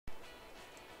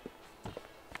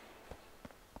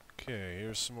Okay,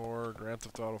 here's some more Grand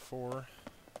Theft Auto 4,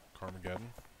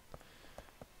 Carmageddon.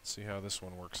 Let's see how this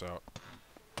one works out.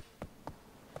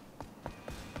 Well,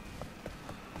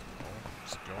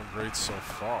 it's going great so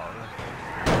far.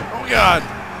 Oh god!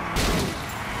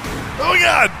 Oh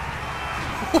god!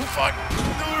 Oh fuck!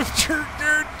 No,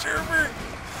 Jeremy!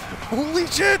 Holy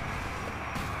shit!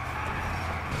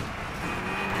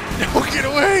 No, get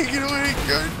away! Get away!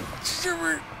 God,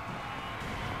 Jeremy!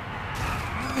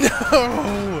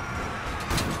 No!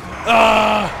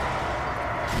 Ah!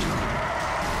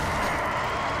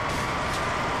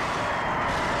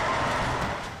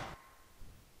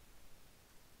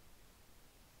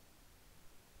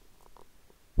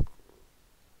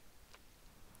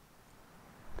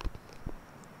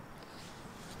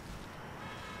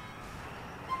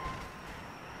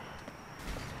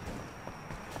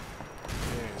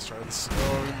 Okay, let's try this.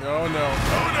 Oh no! No!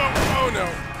 Oh no! Oh no!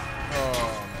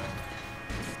 Oh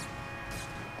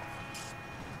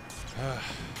man.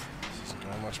 This is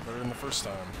going much better than the first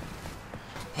time.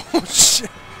 Oh shit!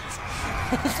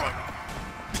 Oh fuck!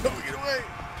 Don't get away!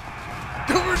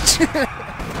 Don't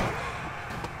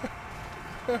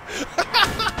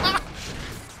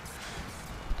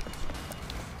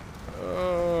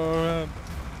Oh man!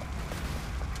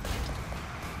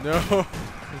 No!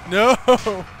 No!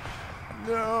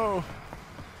 No!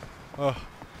 Oh,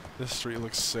 this street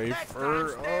looks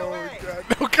safer. Oh my god!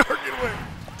 No car, get away!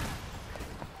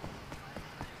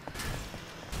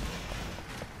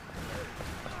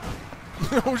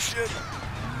 Oh shit!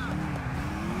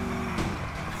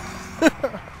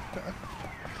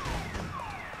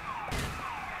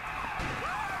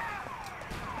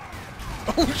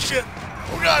 Oh shit!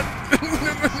 Oh god!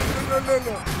 No!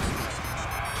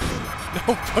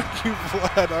 No, fuck you,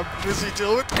 Vlad. I'm busy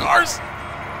dealing with cars!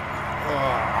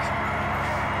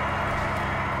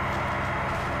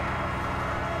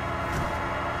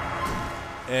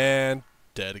 And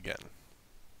dead again.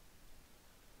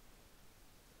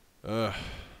 Ugh.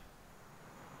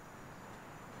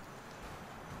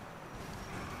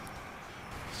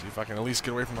 See if I can at least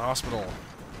get away from the hospital.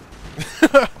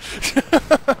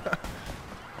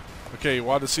 Okay, you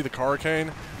wanted to see the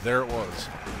Carcane? There it was.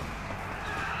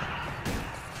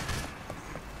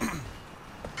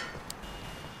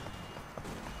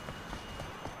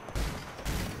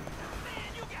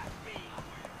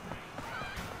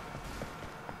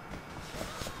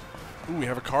 Ooh, we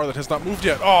have a car that has not moved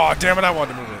yet. Oh, damn it, I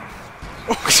wanted to move it.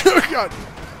 Oh, God.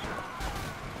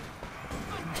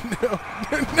 No.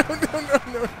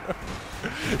 No.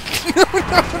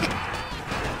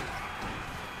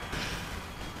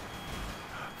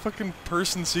 Fucking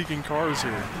person-seeking cars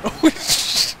here. Oh,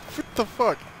 shit. What the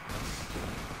fuck?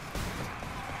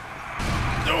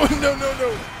 No.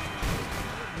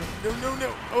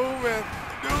 No. Oh, man.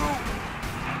 No.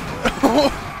 Oh,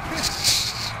 shit.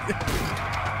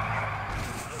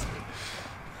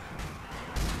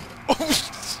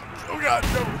 Oh god,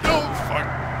 no, fuck.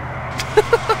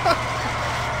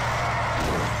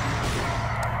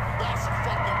 That's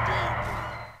fucking dead.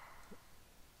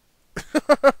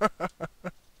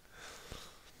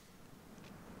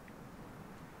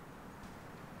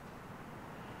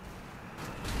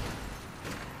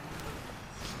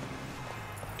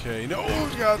 Okay, no,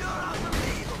 oh god.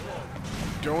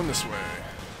 Going this way.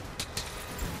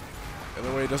 The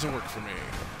other way doesn't work for me.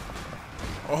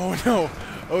 Oh no!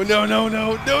 Oh no!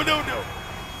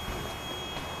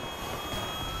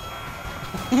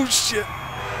 Oh shit!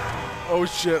 Oh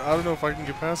shit! I don't know if I can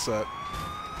get past that.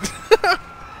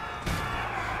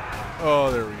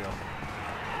 Oh, there we go.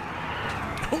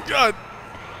 Oh god!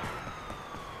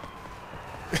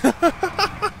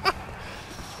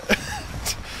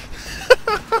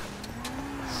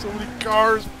 So many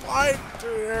cars flying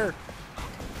through the air.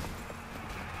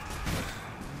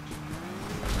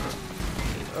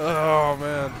 Oh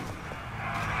man.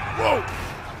 Whoa!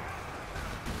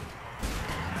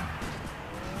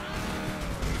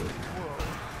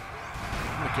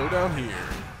 I'm gonna go down here.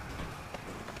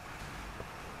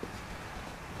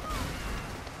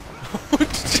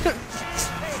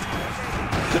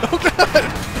 Oh god!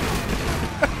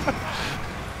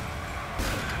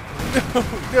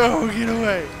 No, get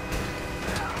away!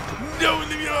 No,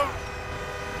 leave me alone!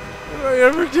 What did I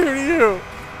ever do to you?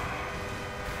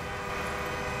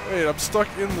 Wait, I'm stuck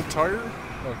in the tire?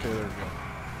 Okay, there we go.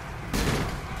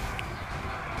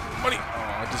 Money!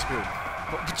 Oh, I disappeared.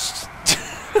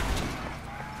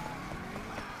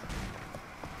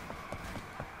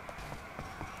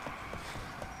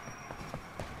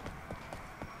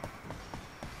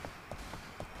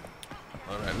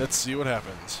 Alright, let's see what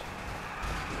happens.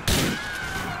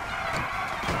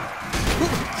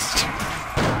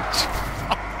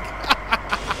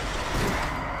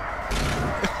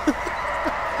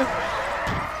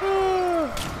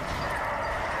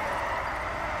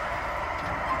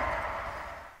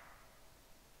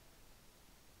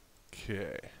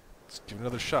 Okay. Let's give it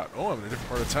another shot. Oh, I'm in a different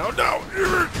part of town. No!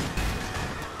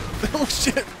 Oh,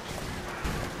 shit!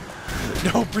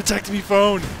 No, protect me,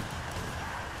 phone!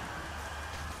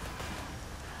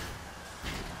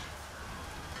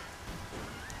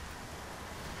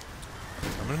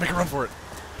 I'm gonna make a run for it.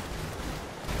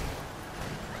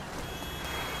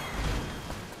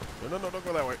 No, don't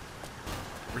go that way.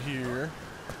 Over here.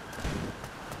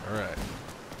 Alright.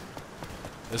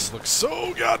 This looks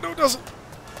so... God, no, it doesn't!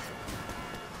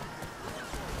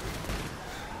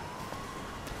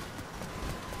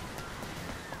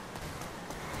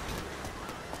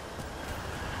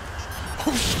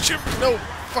 Oh, shit! No!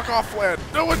 Fuck off, lad!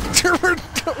 No, what? No!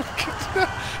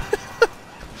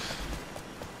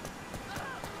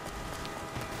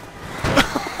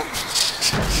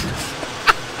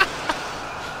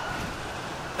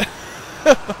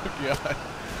 Oh, God.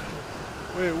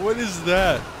 Wait, what is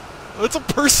that? That's a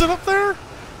person up there?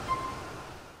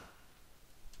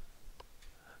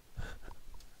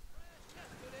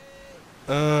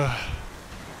 Oh,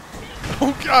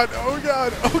 God, oh,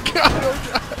 God, oh, God, oh,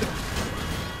 God.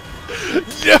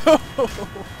 No!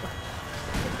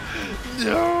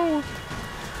 No!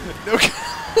 No,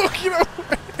 get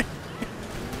away!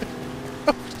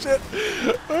 Oh, shit!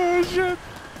 Oh, shit!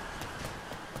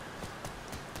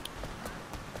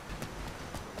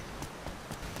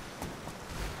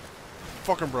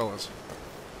 Fuck umbrellas.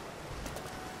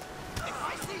 If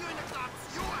I see you in the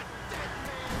clubs, you are dead,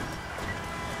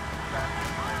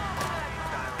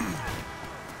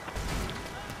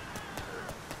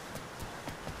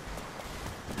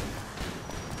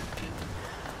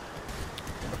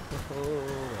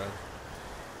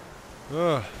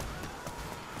 Alright.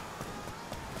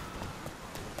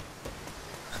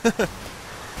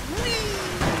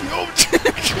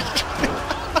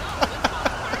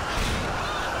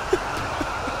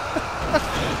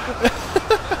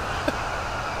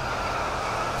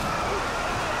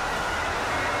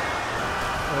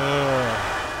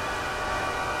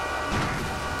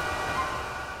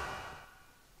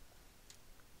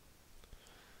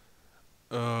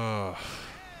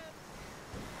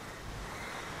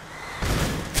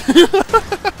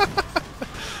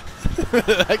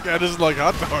 That guy doesn't like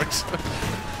hot dogs.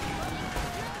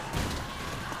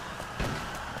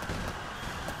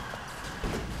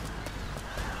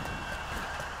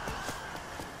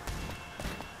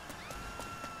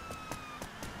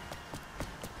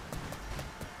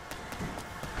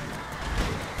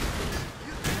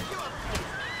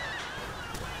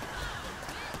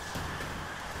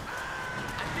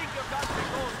 I think your country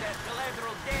goes that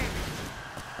collateral damage.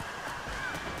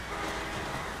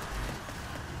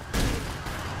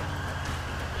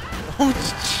 Oh,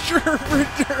 sure,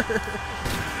 return.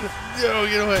 Yo,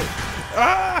 get away.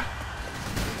 Ah!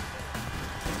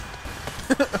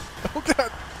 Oh,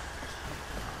 God.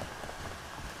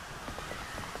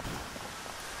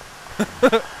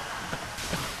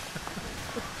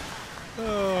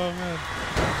 Oh, man.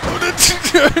 Oh, that's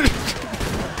good.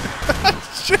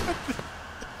 Shit.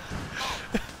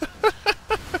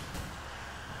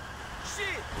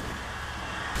 Shit!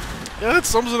 Yeah, that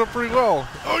sums it up pretty well.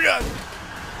 Oh, God.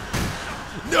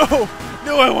 No!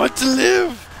 No, I want to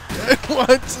live! I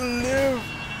want to live!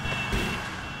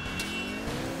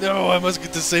 No, I must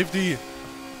get to safety.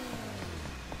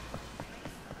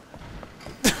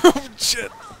 Oh,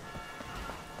 shit.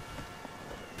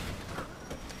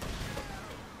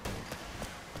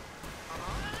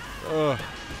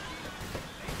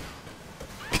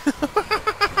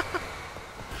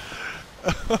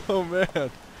 Oh, man.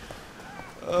 Where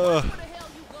the hell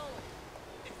you going?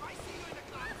 If I see you in the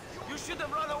clubs, you should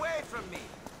have run away from me.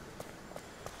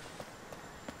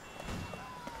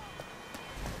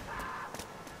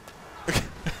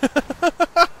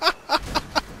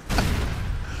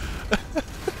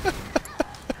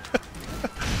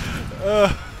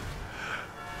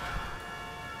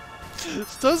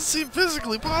 This doesn't seem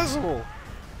physically possible.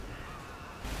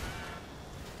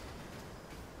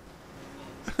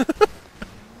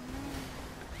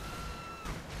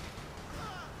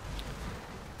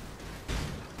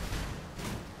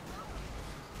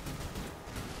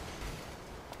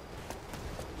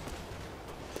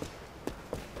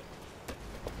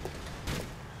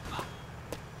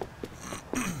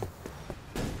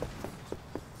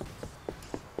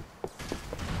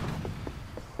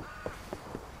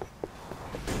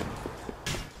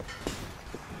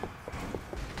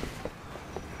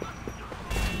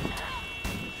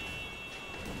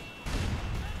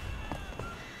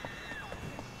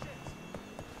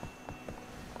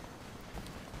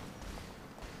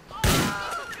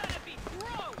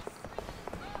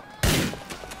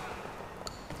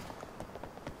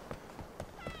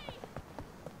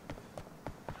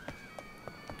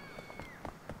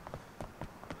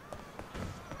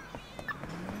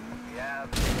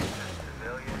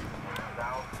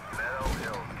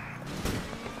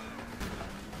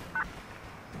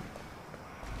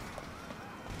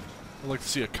 I'd like to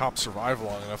see a cop survive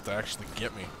long enough to actually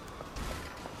get me.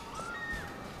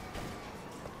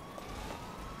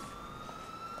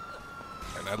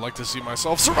 And I'd like to see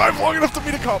myself survive long enough to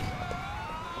meet a cop.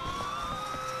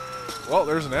 Well,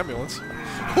 there's an ambulance.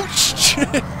 Oh, shit!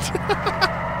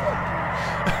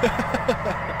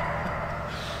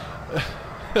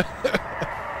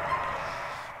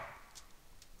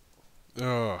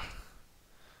 Ugh.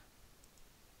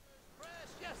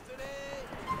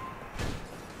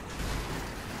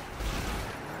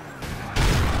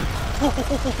 Oh,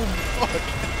 fuck.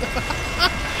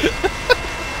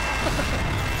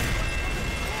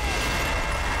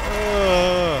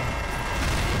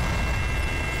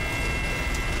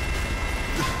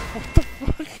 What the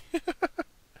fuck?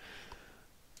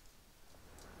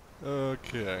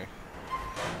 Okay.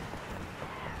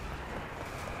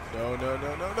 No, no,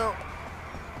 no, no, no.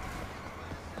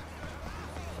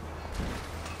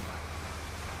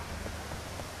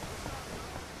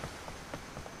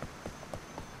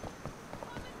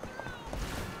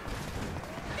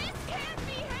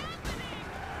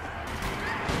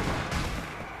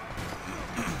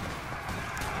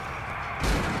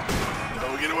 No,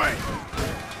 get away.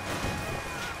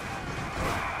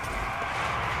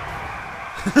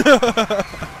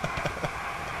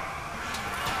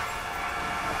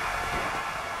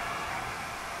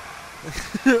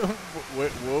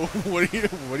 Wait, whoa, what are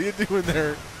you doing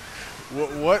there?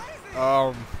 What?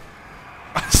 I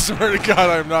swear to God,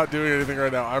 I'm not doing anything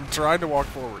right now. I'm trying to walk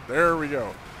forward. There we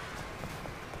go.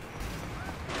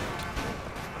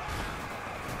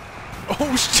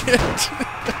 Oh, shit!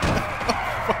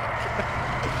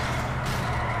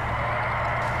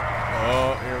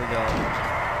 Oh, here we go.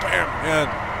 Bam, man.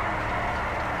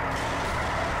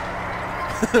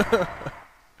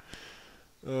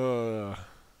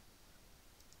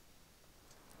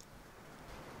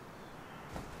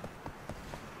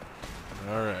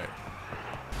 Alright.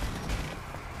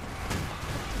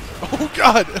 Oh,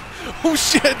 God! Oh,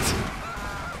 shit!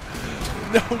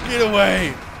 No, get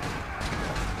away!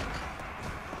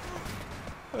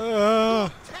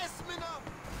 Oh,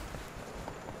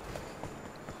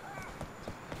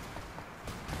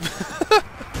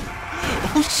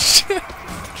 shit!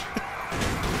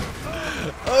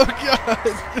 Oh,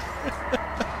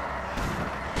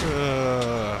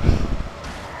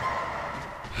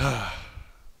 God!